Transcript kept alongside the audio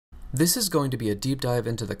This is going to be a deep dive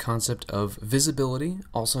into the concept of visibility,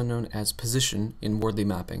 also known as position, in Wardley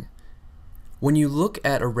mapping. When you look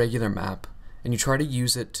at a regular map and you try to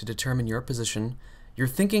use it to determine your position, you're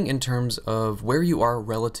thinking in terms of where you are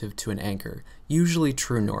relative to an anchor, usually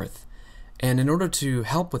true north. And in order to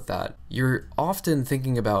help with that, you're often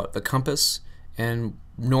thinking about the compass and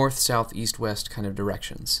north, south, east, west kind of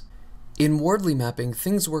directions. In Wardley mapping,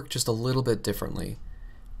 things work just a little bit differently.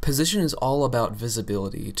 Position is all about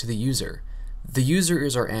visibility to the user. The user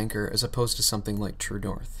is our anchor as opposed to something like true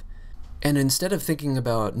north. And instead of thinking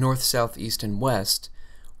about north, south, east, and west,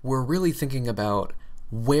 we're really thinking about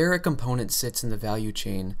where a component sits in the value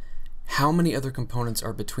chain, how many other components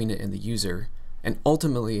are between it and the user, and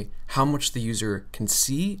ultimately how much the user can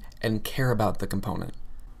see and care about the component.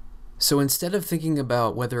 So instead of thinking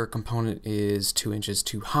about whether a component is 2 inches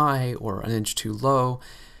too high or an inch too low,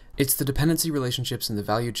 it's the dependency relationships in the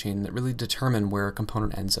value chain that really determine where a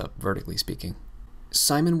component ends up, vertically speaking.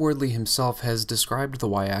 Simon Wardley himself has described the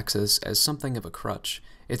y-axis as something of a crutch.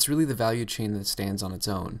 It's really the value chain that stands on its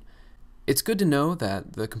own. It's good to know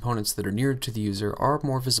that the components that are nearer to the user are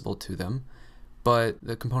more visible to them, but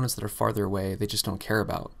the components that are farther away, they just don't care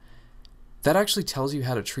about. That actually tells you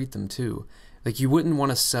how to treat them too. Like, you wouldn't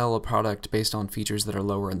want to sell a product based on features that are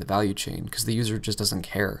lower in the value chain because the user just doesn't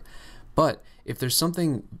care. But if there's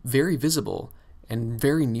something very visible and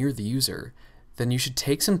very near the user, then you should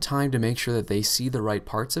take some time to make sure that they see the right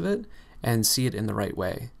parts of it and see it in the right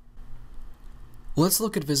way. Let's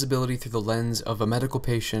look at visibility through the lens of a medical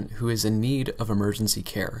patient who is in need of emergency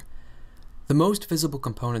care. The most visible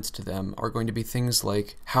components to them are going to be things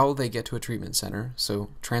like how they get to a treatment center, so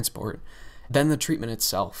transport, then the treatment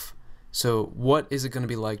itself. So what is it going to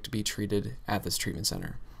be like to be treated at this treatment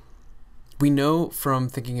center? We know from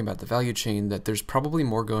thinking about the value chain that there's probably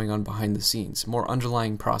more going on behind the scenes, more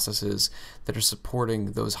underlying processes that are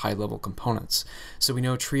supporting those high-level components. So we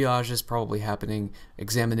know triage is probably happening,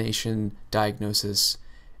 examination, diagnosis,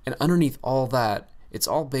 and underneath all that, it's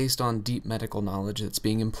all based on deep medical knowledge that's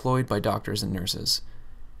being employed by doctors and nurses.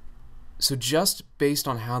 So just based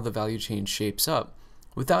on how the value chain shapes up,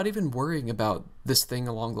 without even worrying about this thing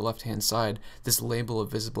along the left-hand side, this label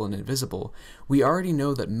of visible and invisible, we already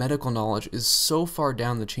know that medical knowledge is so far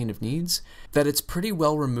down the chain of needs that it's pretty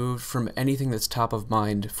well removed from anything that's top of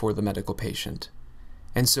mind for the medical patient.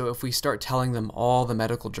 And so if we start telling them all the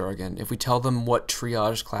medical jargon, if we tell them what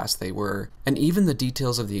triage class they were, and even the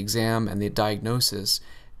details of the exam and the diagnosis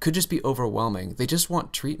could just be overwhelming. They just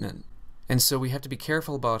want treatment. And so we have to be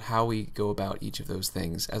careful about how we go about each of those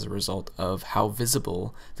things as a result of how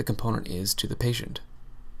visible the component is to the patient.